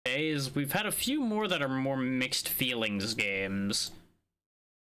say is we've had a few more that are more mixed feelings games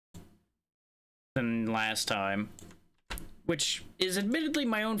than last time. Which is admittedly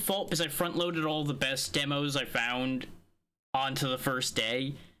my own fault because I front-loaded all the best demos I found onto the first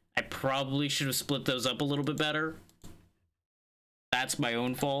day. I probably should have split those up a little bit better. That's my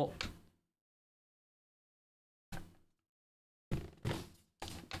own fault.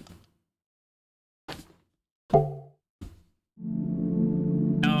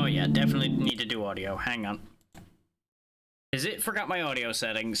 Oh yeah, definitely need to do audio. Hang on. Is it forgot my audio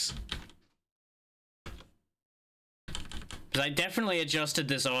settings? Because I definitely adjusted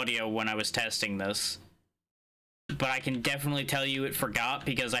this audio when I was testing this. But I can definitely tell you it forgot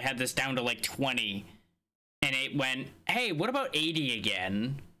because I had this down to like 20. And it went, hey, what about 80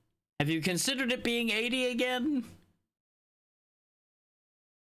 again? Have you considered it being 80 again?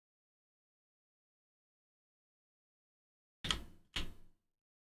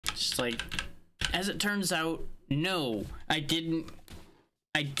 Just like, as it turns out, no, I didn't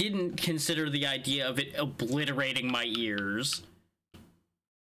consider the idea of it obliterating my ears.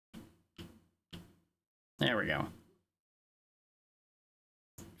 There we go.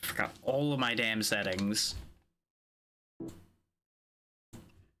 Forgot all of my damn settings.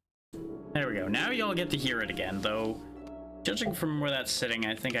 There we go. Now y'all get to hear it again, though. Judging from where that's sitting,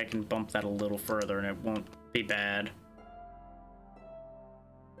 I think I can bump that a little further and it won't be bad.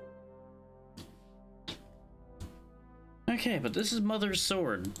 Okay, but this is Mother's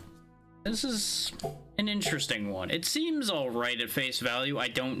Sword. This is an interesting one. It seems alright at face value. I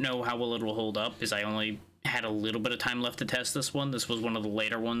don't know how well it will hold up, because I only had a little bit of time left to test this one. This was one of the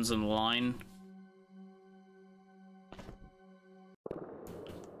later ones in the line.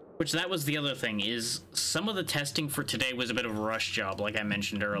 Which, that was the other thing, is some of the testing for today was a bit of a rush job, like I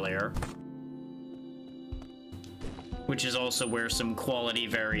mentioned earlier. Which is also where some quality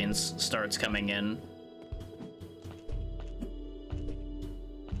variance starts coming in.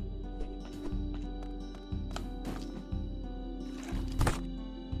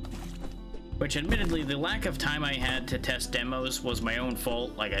 Which, admittedly, the lack of time I had to test demos was my own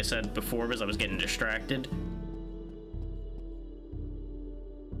fault, like I said before, because I was getting distracted.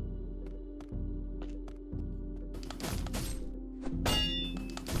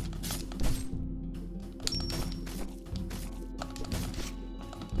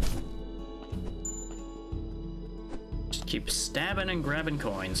 Just keep stabbing and grabbing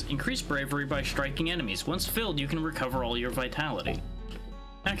coins. Increase bravery by striking enemies. Once filled, you can recover all your vitality.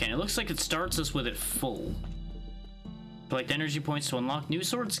 Okay, it looks like it starts us with it full. Collect energy points to unlock new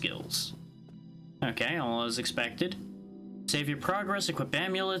sword skills. Okay, all as expected. Save your progress, equip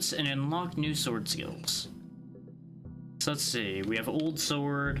amulets, and unlock new sword skills. So let's see, we have Old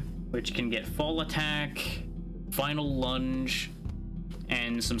Sword, which can get fall attack, final lunge,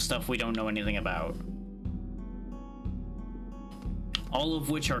 and some stuff we don't know anything about. All of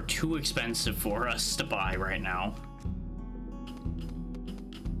which are too expensive for us to buy right now.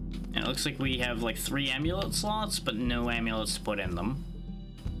 And it looks like we have like 3 amulet slots, but no amulets to put in them.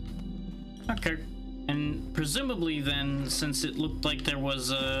 Okay. And presumably then, since it looked like there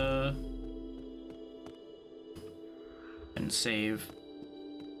was a... And save.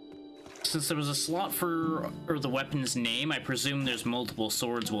 Since there was a slot for the weapon's name, I presume there's multiple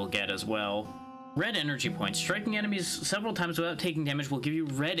swords we'll get as well. Red energy points. Striking enemies several times without taking damage will give you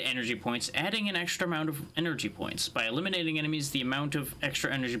red energy points, adding an extra amount of energy points. By eliminating enemies, the amount of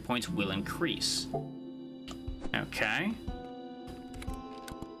extra energy points will increase. Okay.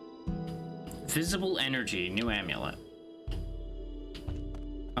 Visible energy, new amulet.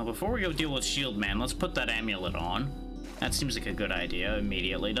 Well, before we go deal with Shield Man, let's put that amulet on. That seems like a good idea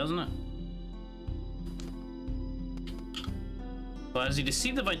immediately, doesn't it? Allows you to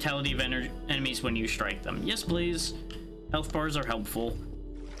see the vitality of enemies when you strike them. Yes, please. Health bars are helpful.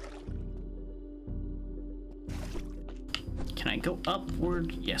 Can I go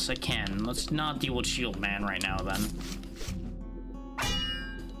upward? Yes, I can. Let's not deal with Shield Man right now, then.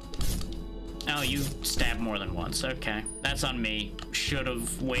 Oh, you stabbed more than once. Okay. That's on me. Should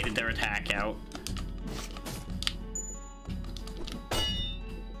have waited their attack out.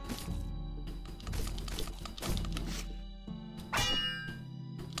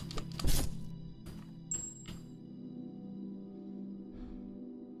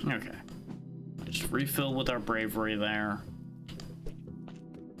 Okay. Just refill with our bravery there.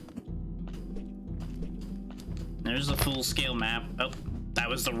 There's a full-scale map. Oh, that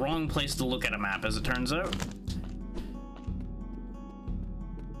was the wrong place to look at a map, as it turns out.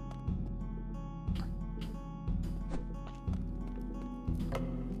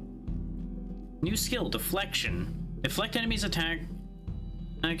 New skill, Deflection. Deflect enemies' attack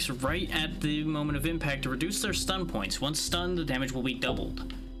Attacks right at the moment of impact to reduce their stun points. Once stunned, the damage will be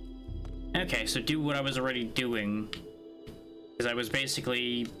doubled. Okay, so do what I was already doing. Because I was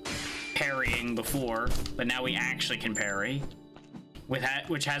basically parrying before, but now we actually can parry.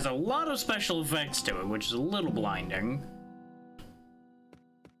 Which has a lot of special effects to it, which is a little blinding.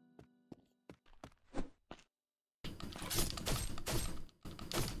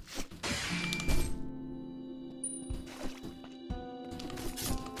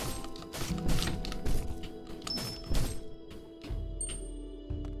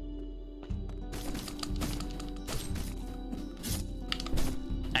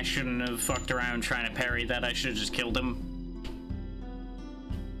 I shouldn't have fucked around trying to parry that. I should have just killed him.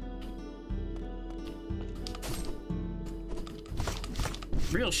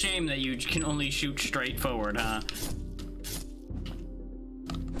 Real shame that you can only shoot straight forward, huh?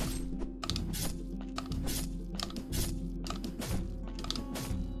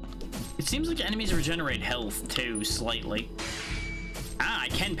 It seems like enemies regenerate health, too, slightly. Ah, I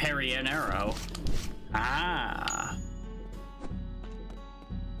can parry an arrow. Ah.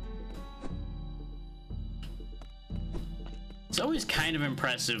 It's always kind of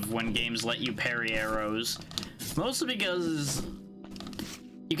impressive when games let you parry arrows. Mostly because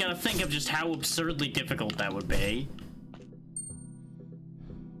you gotta think of just how absurdly difficult that would be.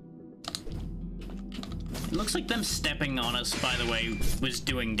 It looks like them stepping on us, by the way, was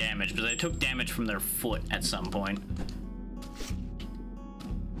doing damage, but I took damage from their foot at some point.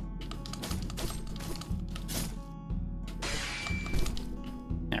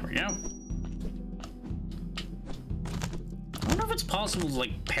 There we go. I wonder if it's possible to,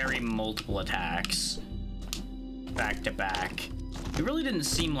 like, parry multiple attacks back to back. It really didn't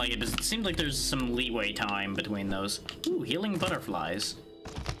seem like it, but it seemed like there's some leeway time between those. Ooh, healing butterflies.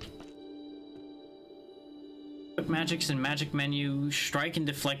 Quick magics in magic menu. Strike and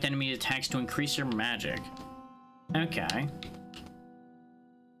deflect enemy attacks to increase your magic. Okay.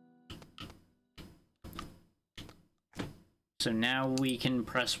 So now we can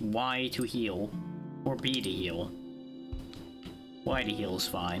press Y to heal, or B to heal. Y to heal is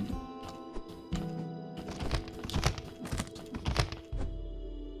fine.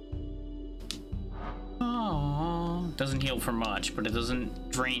 Aww. Doesn't heal for much, but it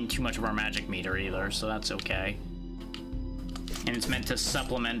doesn't drain too much of our magic meter either, so that's okay. And it's meant to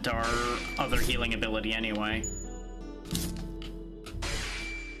supplement our other healing ability anyway.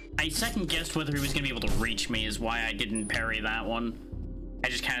 I second-guessed whether he was going to be able to reach me is why I didn't parry that one. I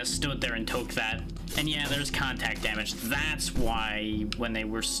just kind of stood there and took that. And yeah, there's contact damage. That's why when they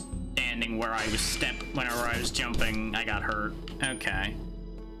were standing where I was whenever I was jumping, I got hurt. Okay.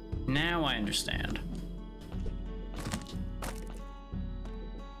 Now I understand.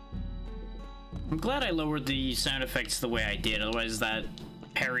 I'm glad I lowered the sound effects the way I did, otherwise that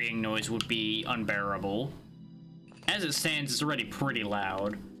parrying noise would be unbearable. As it stands, it's already pretty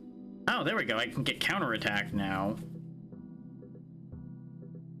loud. Oh, there we go. I can get counterattack now.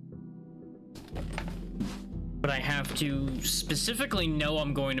 But I have to specifically know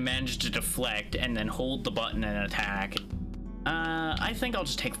I'm going to manage to deflect and then hold the button and attack. I think I'll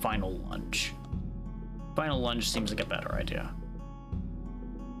just take Final Lunge. Final Lunge seems like a better idea.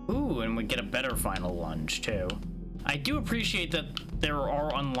 Ooh, and we get a better Final Lunge, too. I do appreciate that there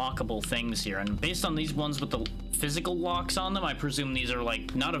are unlockable things here, and based on these ones with the physical locks on them, I presume these are,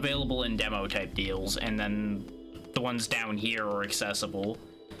 like, not available in demo type deals, and then the ones down here are accessible.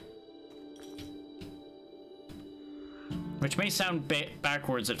 Which may sound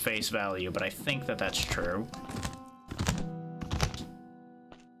backwards at face value, but I think that that's true.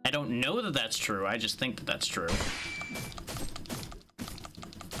 I don't know that that's true, I just think that that's true.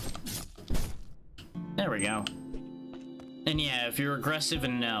 There we go. And yeah, if you're aggressive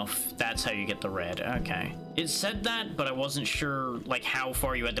enough, that's how you get the red. Okay. It said that, but I wasn't sure, like, how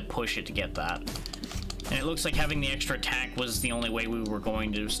far you had to push it to get that. And it looks like having the extra attack was the only way we were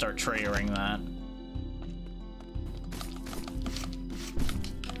going to start triggering that.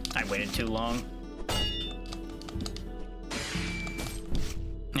 I waited too long.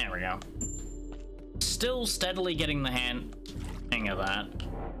 There we go. Still steadily getting the hang of that.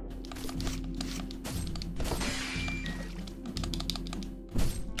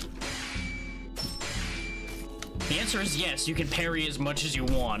 The answer is yes, you can parry as much as you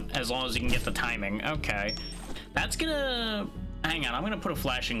want, as long as you can get the timing. Okay. That's gonna... Hang on, I'm gonna put a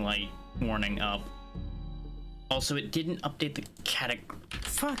flashing light warning up. Also, it didn't update the category.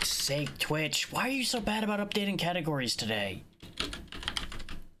 Fuck's sake, Twitch. Why are you so bad about updating categories today?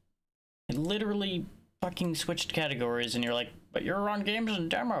 It literally fucking switched categories, and you're like, but you're on games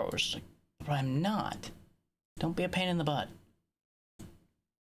and demos. Like, but I'm not. Don't be a pain in the butt.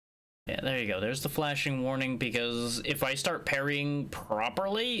 Yeah, there you go. There's the flashing warning, because if I start parrying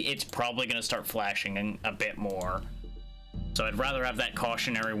properly, it's probably going to start flashing a bit more. So I'd rather have that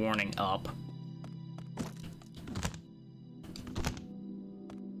cautionary warning up.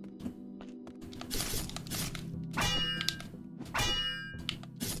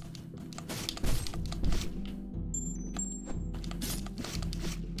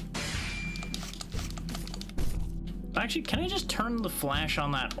 Actually, can I just turn the flash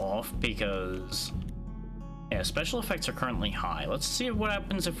on that off? Because, yeah, special effects are currently high. Let's see what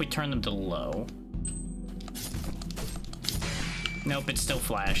happens if we turn them to low. Nope, it still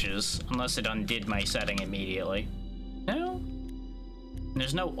flashes, unless it undid my setting immediately. No?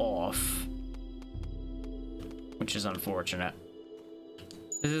 There's no off, which is unfortunate.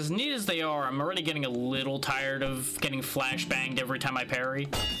 As neat as they are, I'm already getting a little tired of getting flashbanged every time I parry.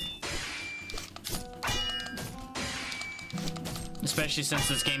 Especially since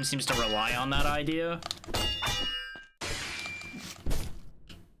this game seems to rely on that idea.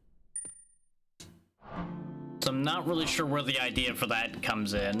 So I'm not really sure where the idea for that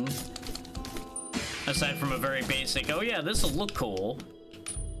comes in. Aside from a very basic, oh yeah, this'll look cool.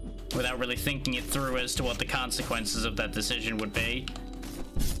 Without really thinking it through as to what the consequences of that decision would be.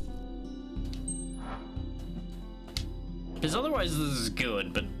 Because otherwise this is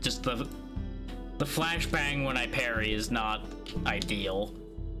good, but just the flashbang when I parry is not ideal.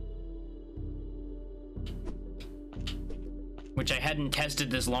 Which I hadn't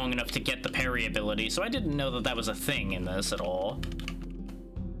tested this long enough to get the parry ability, so I didn't know that that was a thing in this at all.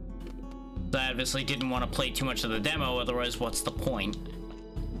 So I obviously didn't want to play too much of the demo, otherwise what's the point?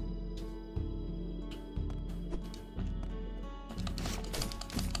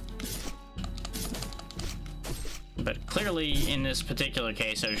 But clearly, in this particular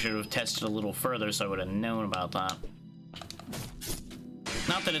case, I should have tested a little further so I would have known about that.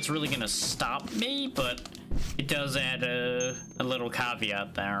 Not that it's really going to stop me, but it does add a little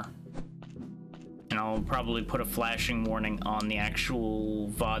caveat there. And I'll probably put a flashing warning on the actual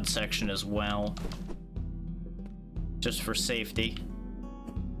VOD section as well. Just for safety.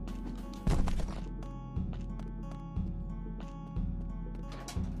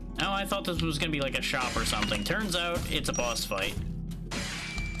 Oh, I thought this was gonna be like a shop or something. Turns out it's a boss fight.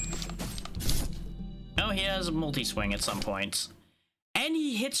 Oh, he has a multi-swing at some points. And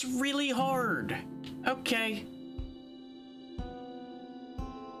he hits really hard. Okay.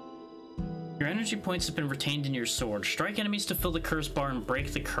 Your energy points have been retained in your sword. Strike enemies to fill the curse bar and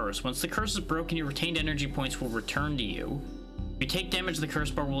break the curse. Once the curse is broken, your retained energy points will return to you. If you take damage, the curse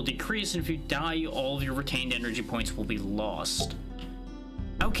bar will decrease, and if you die, all of your retained energy points will be lost.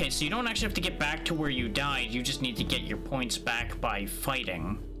 Okay, so you don't actually have to get back to where you died, you just need to get your points back by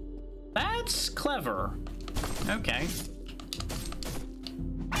fighting. That's clever. Okay.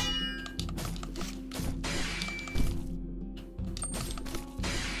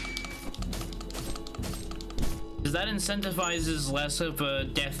 Because that incentivizes less of a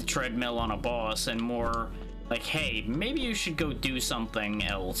death treadmill on a boss and more like, hey, maybe you should go do something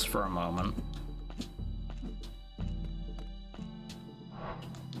else for a moment.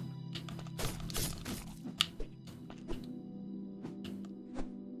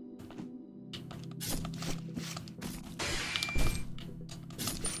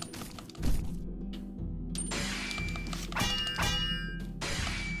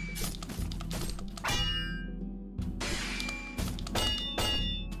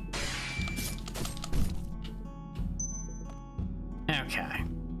 Okay.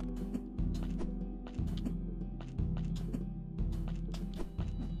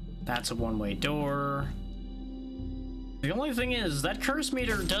 That's a one-way door. The only thing is, that curse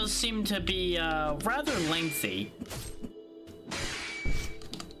meter does seem to be rather lengthy.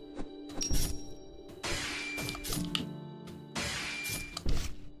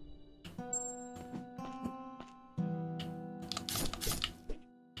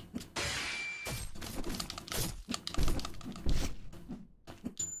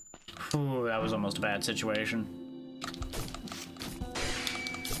 Ooh, that was almost a bad situation.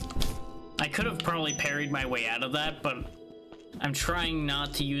 I could have probably parried my way out of that, but I'm trying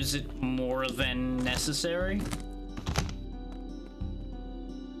not to use it more than necessary.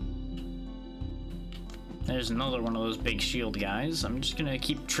 There's another one of those big shield guys. I'm just gonna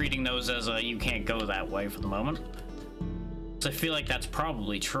keep treating those as a you can't go that way for the moment. So I feel like that's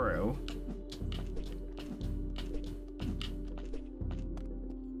probably true.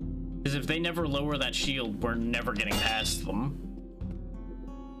 Because if they never lower that shield, we're never getting past them.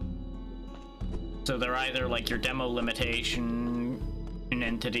 So they're either like your demo limitation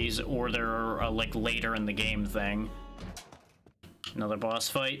entities, or they're like later in the game thing. Another boss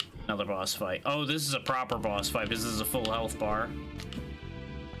fight. Another boss fight. Oh, this is a proper boss fight. This is a full health bar.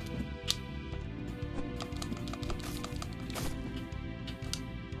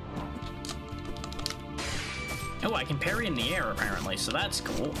 Oh, I can parry in the air, apparently, so that's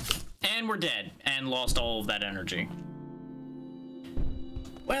cool. And we're dead, and lost all of that energy.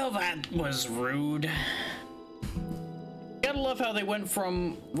 Well, that was rude. Gotta love how they went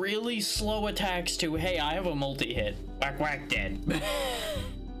from really slow attacks to, hey, I have a multi-hit. Whack, whack, dead.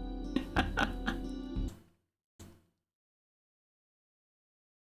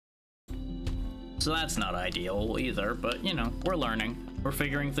 So that's not ideal either, but, you know, we're learning. We're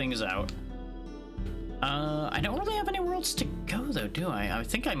figuring things out. I don't really have anywhere else to go, though, do I? I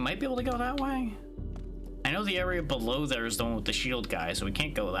think I might be able to go that way. I know the area below there is the one with the shield guy, so we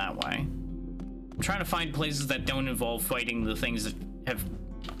can't go that way. I'm trying to find places that don't involve fighting the things that have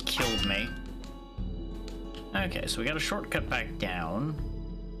killed me. Okay, so we got a shortcut back down.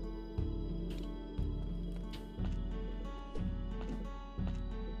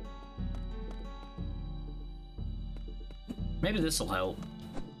 Maybe this'll help.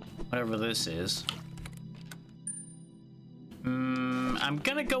 Whatever this is. I'm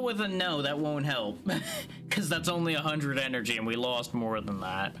gonna go with a no, that won't help. Because that's only 100 energy and we lost more than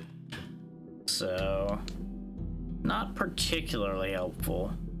that. So, not particularly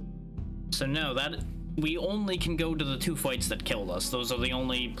helpful. So no, that we only can go to the 2 fights that killed us. Those are the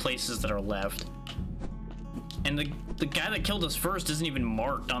only places that are left. And the guy that killed us first isn't even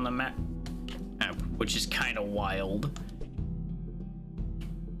marked on the map, which is kind of wild.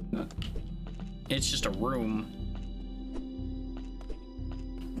 It's just a room.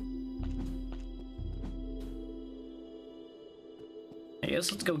 I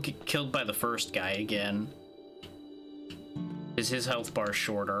guess let's go get killed by the first guy again. Is his health bar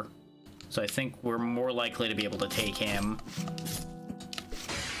shorter? So I think we're more likely to be able to take him.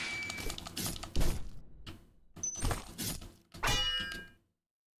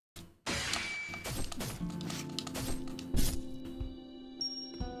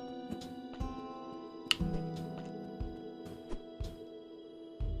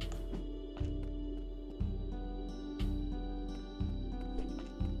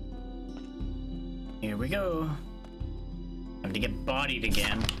 Here we go. Time to get bodied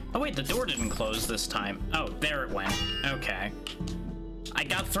again. Oh wait, the door didn't close this time. Oh, there it went. Okay. I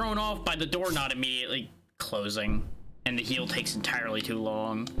got thrown off by the door not immediately closing, and the heal takes entirely too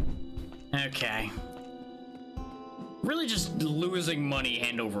long. Okay. Really just losing money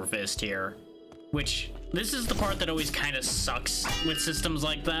hand over fist here. Which, this is the part that always kind of sucks with systems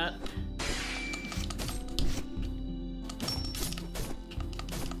like that.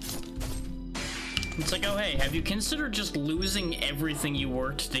 It's like, oh hey, have you considered just losing everything you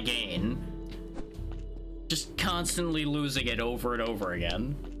worked to gain? Just constantly losing it over and over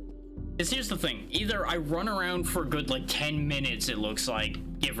again. Because here's the thing, either I run around for a good like 10 minutes, it looks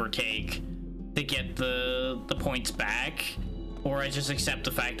like, give or take, to get the points back, or I just accept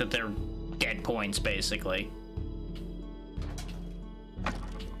the fact that they're dead points, basically.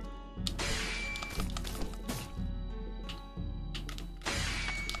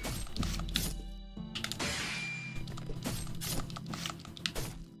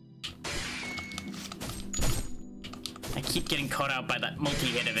 I keep getting caught out by that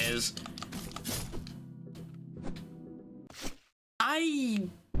multi-hit of his. I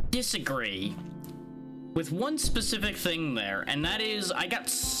disagree with one specific thing there, and that is I got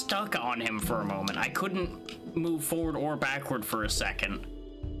stuck on him for a moment. I couldn't move forward or backward for a second.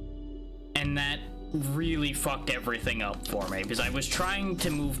 And that really fucked everything up for me, because I was trying to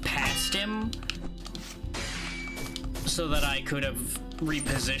move past him so that I could have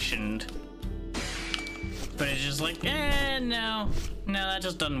repositioned. But it's just like, no, that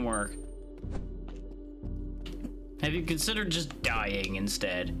just doesn't work. Have you considered just dying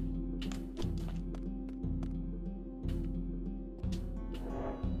instead?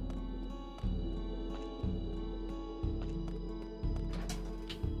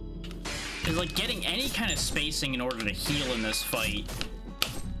 Because, like, getting any kind of spacing in order to heal in this fight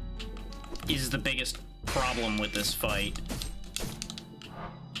is the biggest problem with this fight.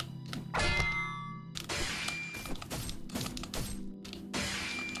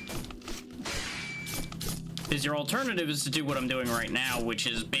 Because your alternative is to do what I'm doing right now, which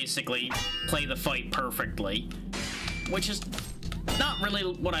is basically play the fight perfectly. Which is not really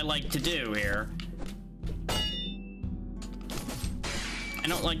what I like to do here. I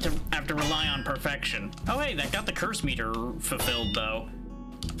don't like to have to rely on perfection. Oh hey, that got the curse meter fulfilled though.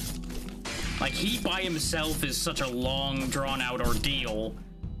 Like, he by himself is such a long, drawn-out ordeal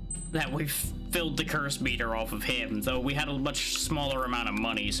that we filled the curse meter off of him, though we had a much smaller amount of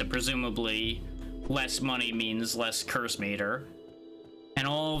money, so presumably less money means less curse meter. And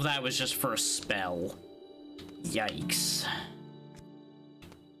all of that was just for a spell. Yikes.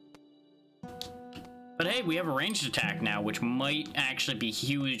 But hey, we have a ranged attack now, which might actually be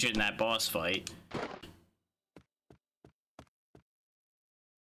huge in that boss fight.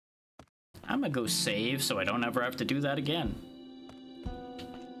 I'm gonna go save so I don't ever have to do that again.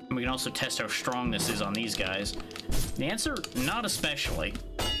 And we can also test how strong this is on these guys. The answer, not especially.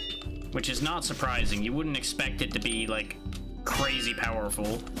 Which is not surprising. You wouldn't expect it to be, like, crazy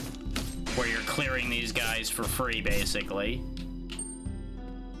powerful. Where you're clearing these guys for free, basically.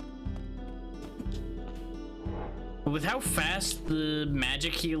 But with how fast the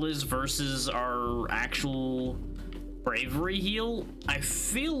magic heal is versus our actual bravery heal, I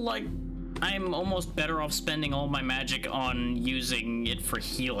feel like I'm almost better off spending all my magic on using it for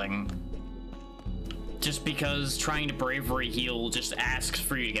healing. Just because trying to bravery heal just asks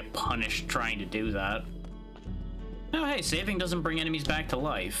for you to get punished trying to do that. Oh hey, saving doesn't bring enemies back to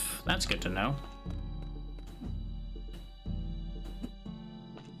life. That's good to know.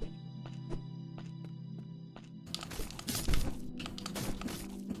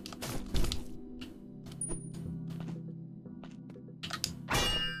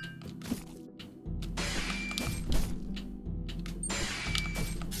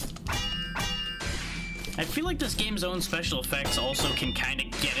 I feel like this game's own special effects also can kind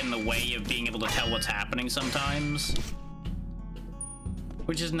of get in the way of being able to tell what's happening sometimes.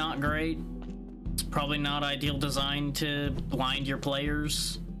 Which is not great. It's probably not ideal design to blind your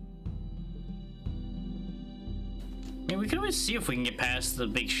players. I mean, we can always see if we can get past the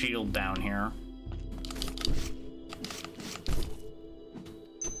big shield down here.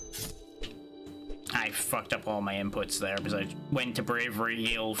 I fucked up all my inputs there because I went to bravery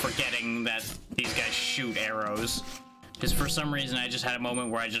heal forgetting that these guys shoot arrows. Because for some reason I just had a moment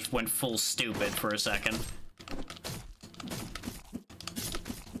where I just went full stupid for a second.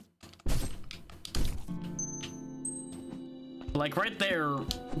 Like right there,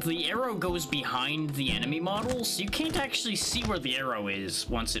 the arrow goes behind the enemy model, so you can't actually see where the arrow is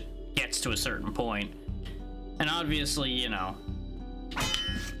once it gets to a certain point. And obviously, you know,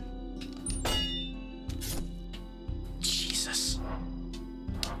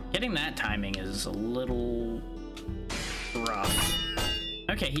 getting that timing is a little rough.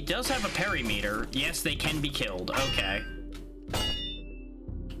 Okay, he does have a parry meter. Yes, they can be killed. Okay.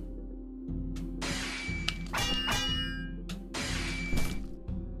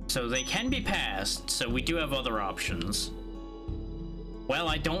 So they can be passed, so we do have other options. Well,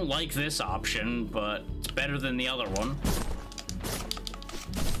 I don't like this option, but it's better than the other one.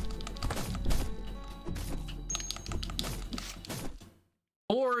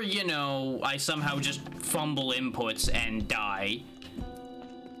 Or, you know, I somehow just fumble inputs and die.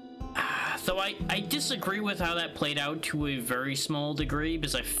 Though I disagree with how that played out to a very small degree,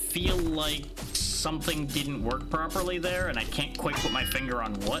 because I feel like something didn't work properly there, and I can't quite put my finger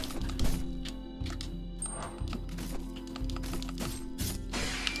on what.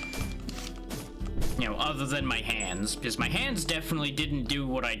 You know, other than my hands, because my hands definitely didn't do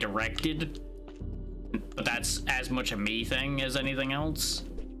what I directed. But that's as much a me thing as anything else.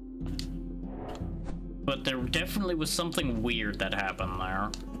 But there definitely was something weird that happened there.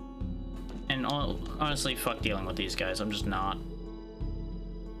 And honestly, fuck dealing with these guys. I'm just not.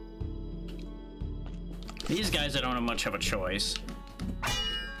 These guys, I don't have much of a choice.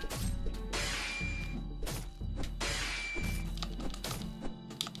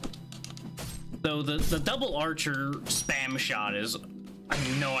 Though the double archer spam shot is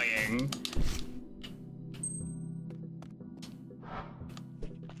annoying.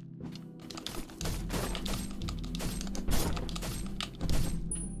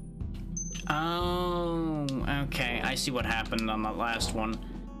 Oh, okay. I see what happened on that last one.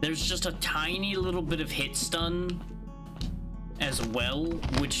 There's just a tiny little bit of hit stun as well,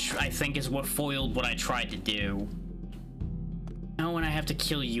 which I think is what foiled what I tried to do. Oh, and I have to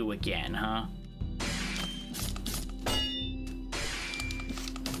kill you again, huh?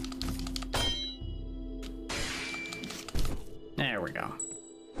 There we go.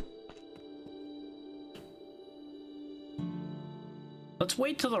 Let's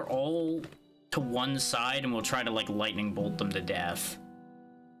wait till they're all to one side and we'll try to, like, lightning bolt them to death.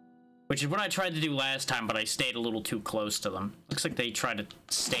 Which is what I tried to do last time, but I stayed a little too close to them. Looks like they tried to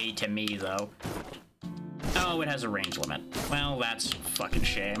stay to me, though. Oh, it has a range limit. Well, that's a fucking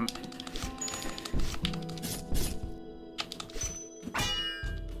shame.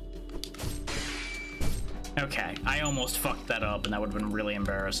 Okay, I almost fucked that up, and that would have been really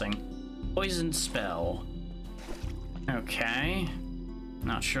embarrassing. Poison spell. Okay.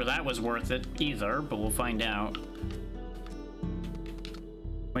 Not sure that was worth it either, but we'll find out.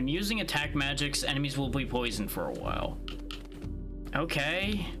 When using attack magics, enemies will be poisoned for a while.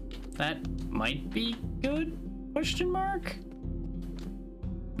 Okay. That might be good? Question mark?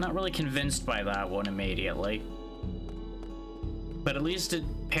 Not really convinced by that one immediately. But at least it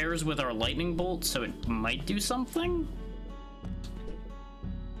pairs with our lightning bolt, so it might do something?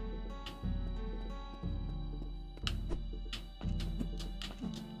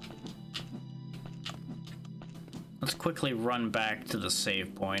 Let's quickly run back to the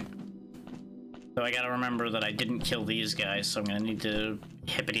save point. So I gotta remember that I didn't kill these guys, so I'm gonna need to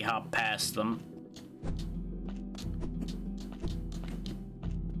hippity hop past them.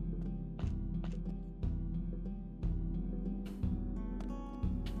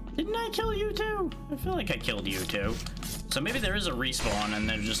 Didn't I kill you too? I feel like I killed you too. So maybe there is a respawn and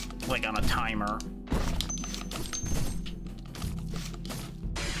they're just like on a timer.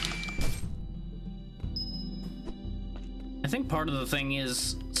 I think part of the thing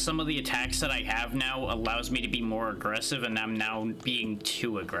is some of the attacks that I have now allows me to be more aggressive, and I'm now being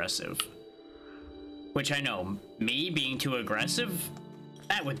too aggressive. Which I know, me being too aggressive,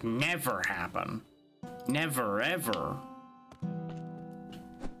 that would never happen. Never, ever.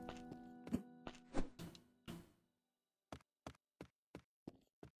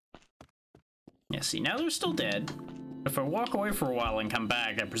 Yeah, see, now they're still dead. If I walk away for a while and come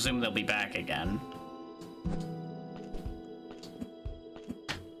back, I presume they'll be back again.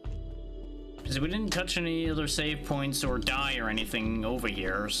 Because we didn't touch any other save points or die or anything over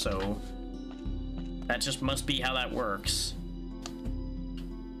here, so that just must be how that works.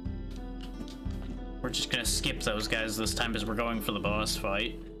 We're just gonna skip those guys this time as we're going for the boss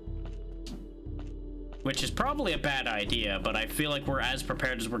fight. Which is probably a bad idea, but I feel like we're as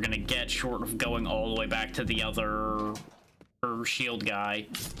prepared as we're gonna get, short of going all the way back to the other shield guy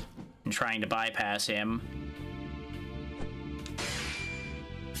and trying to bypass him.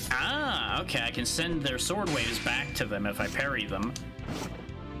 Ah, okay, I can send their sword waves back to them if I parry them.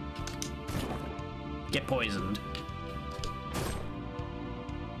 Get poisoned.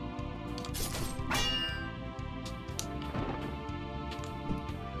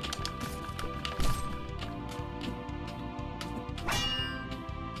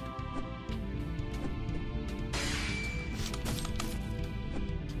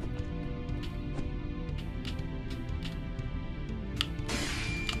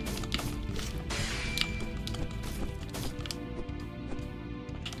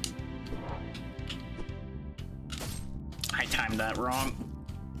 I timed that wrong.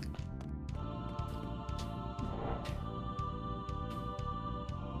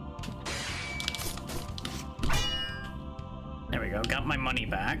 There we go, got my money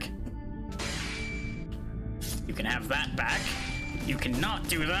back. You can have that back. You cannot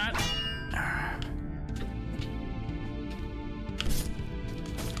do that.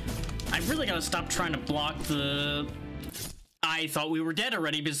 I really gotta stop trying to block the... I thought we were dead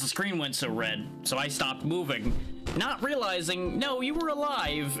already because the screen went so red, so I stopped moving. Not realizing, no, you were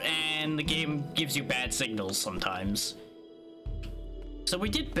alive, and the game gives you bad signals sometimes. So we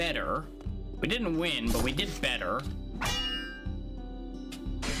did better. We didn't win, but we did better.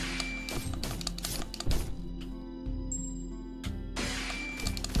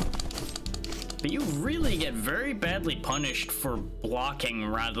 But you really get very badly punished for blocking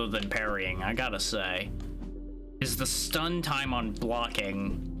rather than parrying, I gotta say. Is the stun time on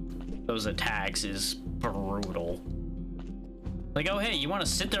blocking those attacks is brutal. Like, oh hey, you want to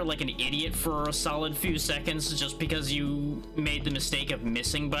sit there like an idiot for a solid few seconds just because you made the mistake of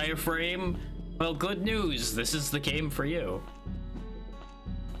missing by a frame? Well, good news, this is the game for you.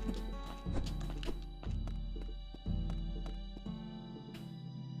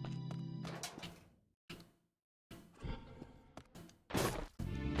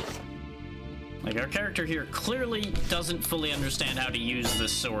 Like, our character here clearly doesn't fully understand how to use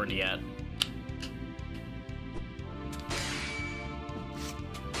this sword yet.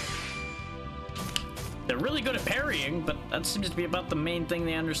 They're really good at parrying, but that seems to be about the main thing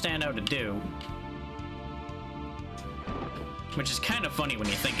they understand how to do. Which is kind of funny when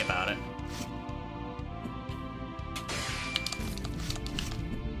you think about it.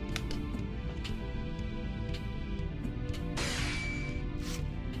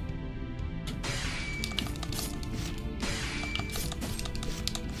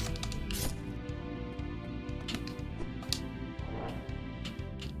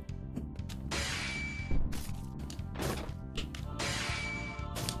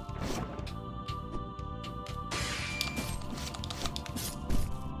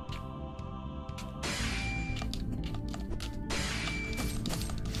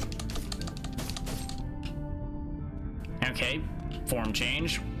 Okay, form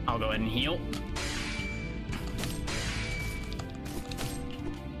change. I'll go ahead and heal.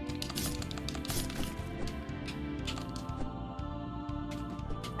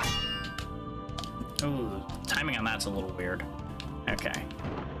 Ooh, timing on that's a little weird. Okay.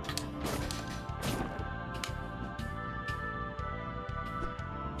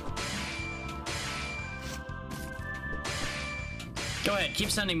 Go ahead,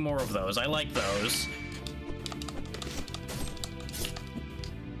 keep sending more of those. I like those.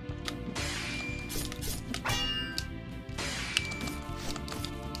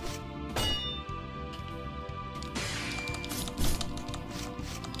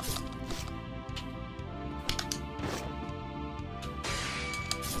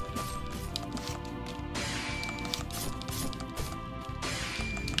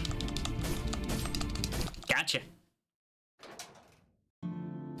 Gotcha.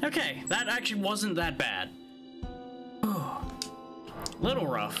 Okay, that actually wasn't that bad. Little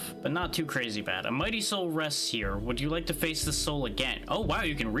rough, but not too crazy bad. A mighty soul rests here. Would you like to face this soul again? Oh wow,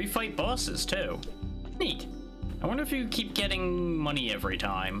 you can refight bosses too. Neat. I wonder if you keep getting money every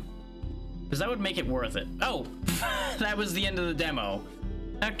time. Because that would make it worth it. Oh, that was the end of the demo.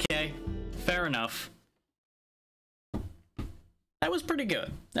 Okay, fair enough. That was pretty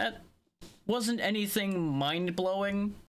good. That wasn't anything mind-blowing,